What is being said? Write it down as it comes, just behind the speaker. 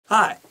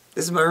Hi,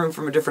 this is my room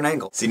from a different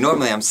angle. See,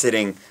 normally I'm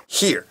sitting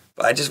here,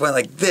 but I just went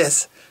like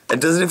this.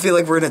 And doesn't it feel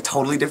like we're in a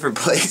totally different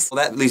place?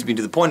 Well, that leads me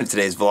to the point of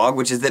today's vlog,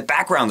 which is that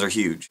backgrounds are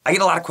huge. I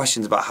get a lot of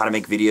questions about how to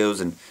make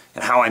videos and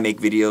how I make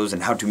videos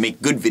and how to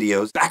make good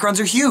videos. Backgrounds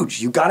are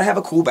huge. You gotta have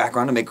a cool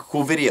background to make a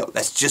cool video.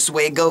 That's just the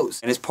way it goes.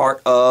 And it's part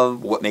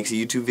of what makes a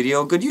YouTube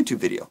video a good YouTube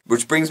video.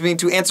 Which brings me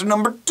to answer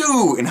number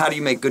 2 in how do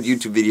you make good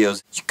YouTube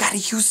videos. You gotta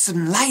use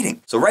some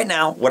lighting. So right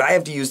now, what I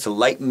have to use to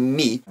light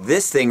me,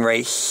 this thing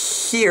right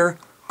here,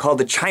 called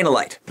the China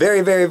light.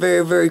 Very, very,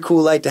 very, very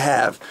cool light to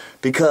have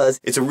because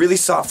it's a really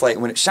soft light.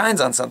 When it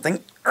shines on something,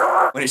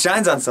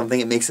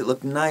 it makes it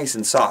look nice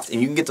and soft.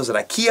 And you can get those at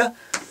IKEA.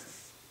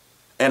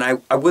 And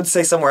I would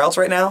say somewhere else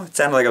right now. It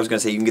sounded like I was gonna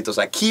say you can get those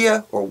at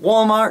IKEA or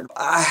Walmart.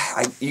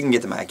 You can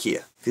get them at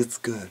IKEA. Feels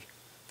good.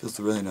 Feels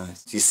really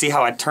nice. Do you see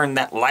how I turned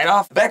that light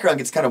off? The background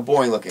gets kind of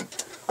boring looking.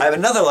 I have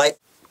another light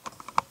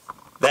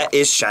that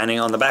is shining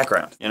on the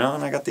background, you know,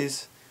 and I got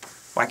these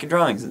wacky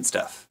drawings and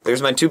stuff.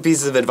 There's my 2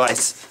 pieces of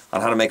advice on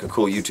how to make a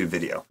cool YouTube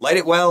video. Light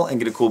it well and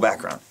get a cool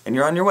background, and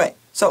you're on your way.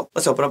 So,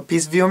 let's open up a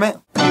piece of viewer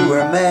mail.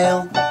 Viewer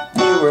mail,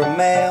 viewer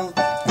mail.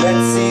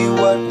 Let's see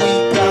what we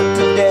got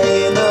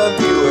today in the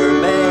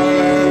viewer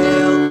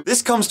mail.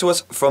 This comes to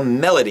us from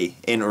Melody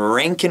in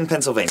Rankin,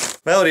 Pennsylvania.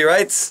 Melody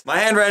writes, my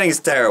handwriting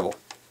is terrible.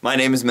 My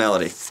name is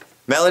Melody.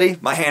 Melody,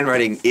 my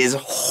handwriting is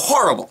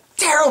horrible.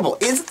 Terrible.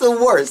 It's the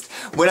worst.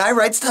 When I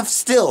write stuff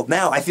still,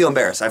 now I feel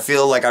embarrassed. I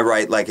feel like I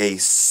write like a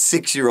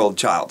 6-year-old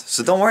child.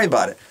 So don't worry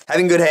about it.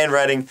 Having good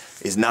handwriting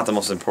is not the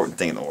most important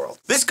thing in the world.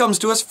 This comes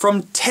to us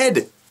from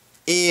Ted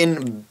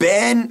in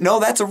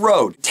that's a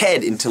road.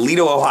 Ted in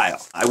Toledo, Ohio.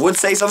 I would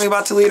say something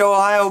about Toledo,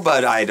 Ohio,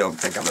 but I don't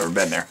think I've ever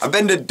been there. I've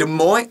been to Des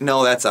Moines.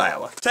 No, that's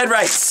Iowa. Ted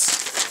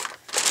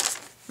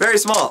writes, very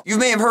small. You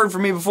may have heard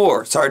from me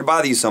before. Sorry to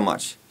bother you so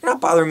much. You're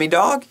not bothering me,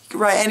 dog. You can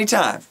write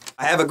anytime.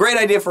 I have a great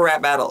idea for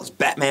rap battle. It's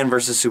Batman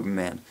versus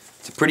Superman.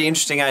 It's a pretty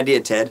interesting idea,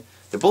 Ted.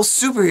 They're both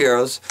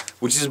superheroes,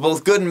 which is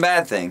both good and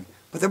bad thing,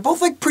 but they're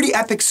both like pretty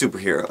epic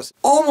superheroes.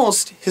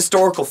 Almost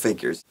historical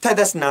figures. Ted,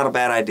 that's not a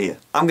bad idea.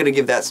 I'm gonna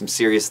give that some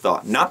serious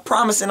thought. Not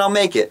promising I'll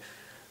make it,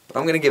 but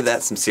I'm gonna give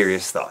that some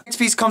serious thought. Next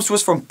piece comes to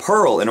us from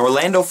Pearl in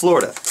Orlando,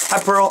 Florida.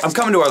 Hi, Pearl. I'm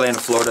coming to Orlando,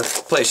 Florida.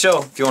 Play a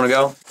show if you wanna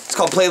go. It's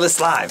called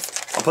Playlist Live.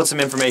 I'll put some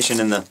information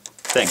in the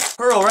thing.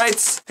 Pearl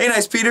writes, hey,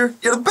 nice Peter.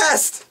 You're the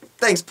best.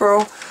 Thanks,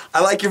 Pearl.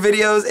 I like your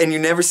videos, and you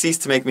never cease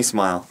to make me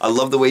smile. I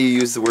love the way you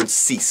use the word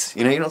cease.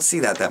 You know, you don't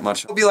see that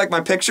much. Hope you like my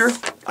picture.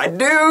 I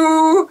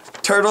do!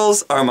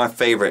 Turtles are my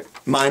favorite.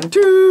 Mine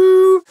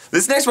too!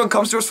 This next one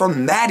comes to us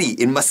from Maddie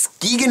in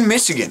Muskegon,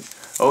 Michigan.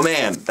 Oh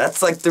man,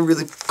 that's like the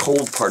really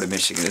cold part of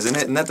Michigan, isn't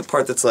it? Isn't that the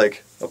part that's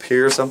like up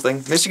here or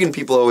something? Michigan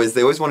people always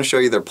want to show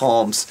you their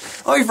palms.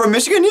 Oh, you're from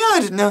Michigan?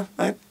 Yeah,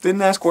 I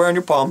didn't ask where on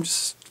your palm,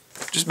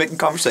 just making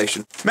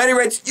conversation. Maddie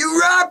writes,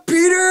 you rock,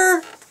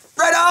 Peter!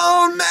 Right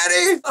on,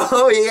 Maddie!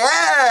 Oh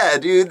yeah,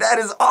 dude, that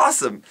is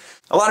awesome.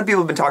 A lot of people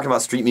have been talking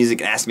about street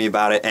music and asked me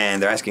about it,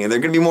 and they're asking, are there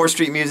gonna be more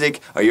street music?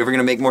 Are you ever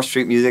gonna make more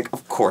street music?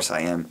 Of course I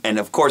am. And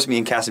of course me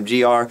and Kasim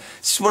G are.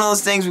 It's just one of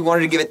those things we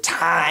wanted to give it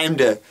time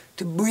to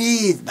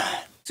breathe,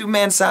 man.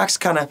 Superman Socks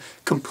kind of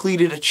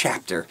completed a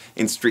chapter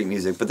in street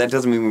music, but that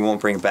doesn't mean we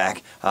won't bring it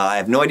back. I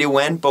have no idea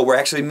when, but we're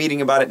actually meeting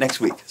about it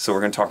next week. So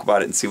we're gonna talk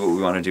about it and see what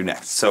we wanna do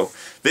next. So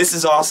this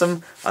is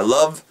awesome. I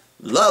love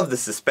the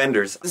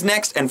suspenders. This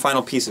next and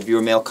final piece of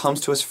viewer mail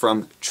comes to us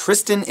from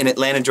Tristan in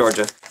Atlanta,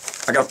 Georgia.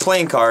 I got a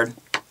playing card.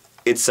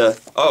 It's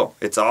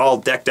all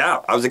decked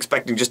out. I was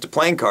expecting just a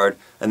playing card,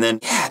 and then,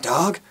 yeah,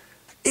 dog,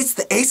 it's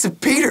the Ace of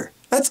Peter.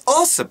 That's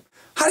awesome.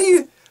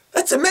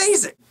 That's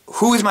amazing.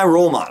 Who is my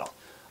role model?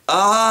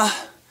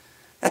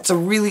 That's a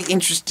really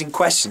interesting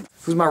question.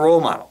 Who's my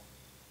role model?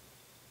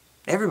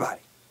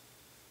 Everybody.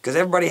 Because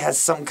everybody has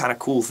some kind of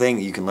cool thing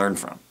that you can learn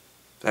from.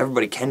 So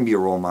everybody can be a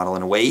role model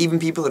in a way, even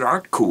people that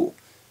aren't cool.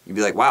 You'd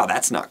be like, wow,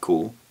 that's not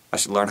cool. I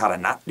should learn how to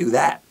not do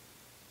that.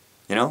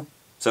 You know?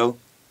 So,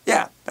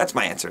 yeah, that's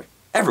my answer.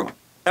 Everyone.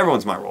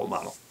 Everyone's my role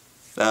model.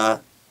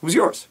 Who's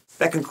yours?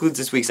 That concludes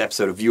this week's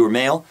episode of Viewer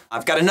Mail.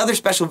 I've got another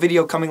special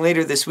video coming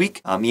later this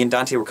week. Me and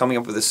Dante were coming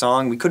up with a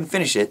song. We couldn't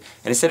finish it.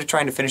 And instead of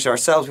trying to finish it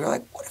ourselves, we were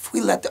like, what if we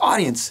let the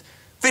audience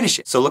finish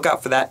it? So look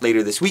out for that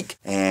later this week.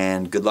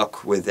 And good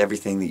luck with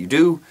everything that you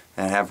do.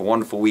 And have a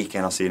wonderful week.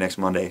 And I'll see you next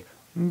Monday.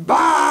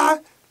 Bye!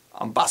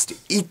 I'm about to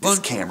eat this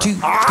camera. 1, 2,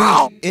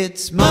 3.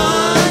 It's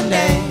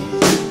Monday.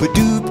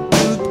 Ba-doop,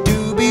 doop,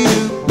 doobie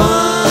doop.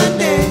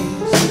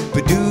 Mondays.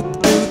 Ba-doop,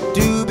 doop,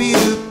 doobie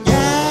doop.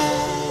 Yeah.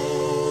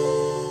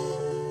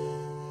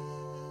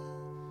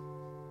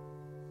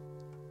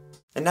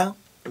 And now,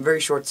 a very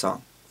short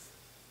song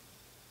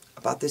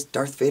about this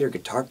Darth Vader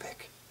guitar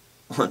pick.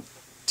 1,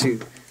 2,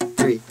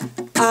 3.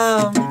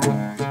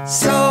 I'm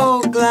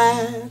so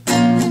glad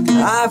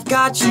I've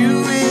got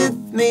you with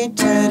me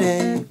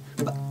today.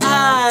 But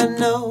I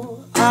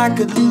know I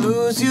could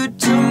lose you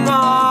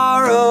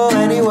tomorrow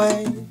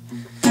anyway.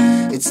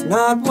 It's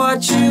not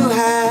what you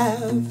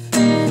have,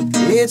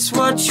 it's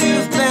what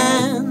you've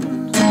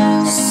been.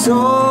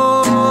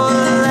 So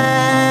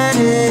let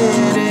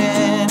it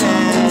in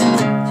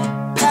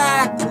and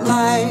pack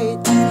light,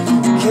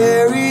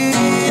 carry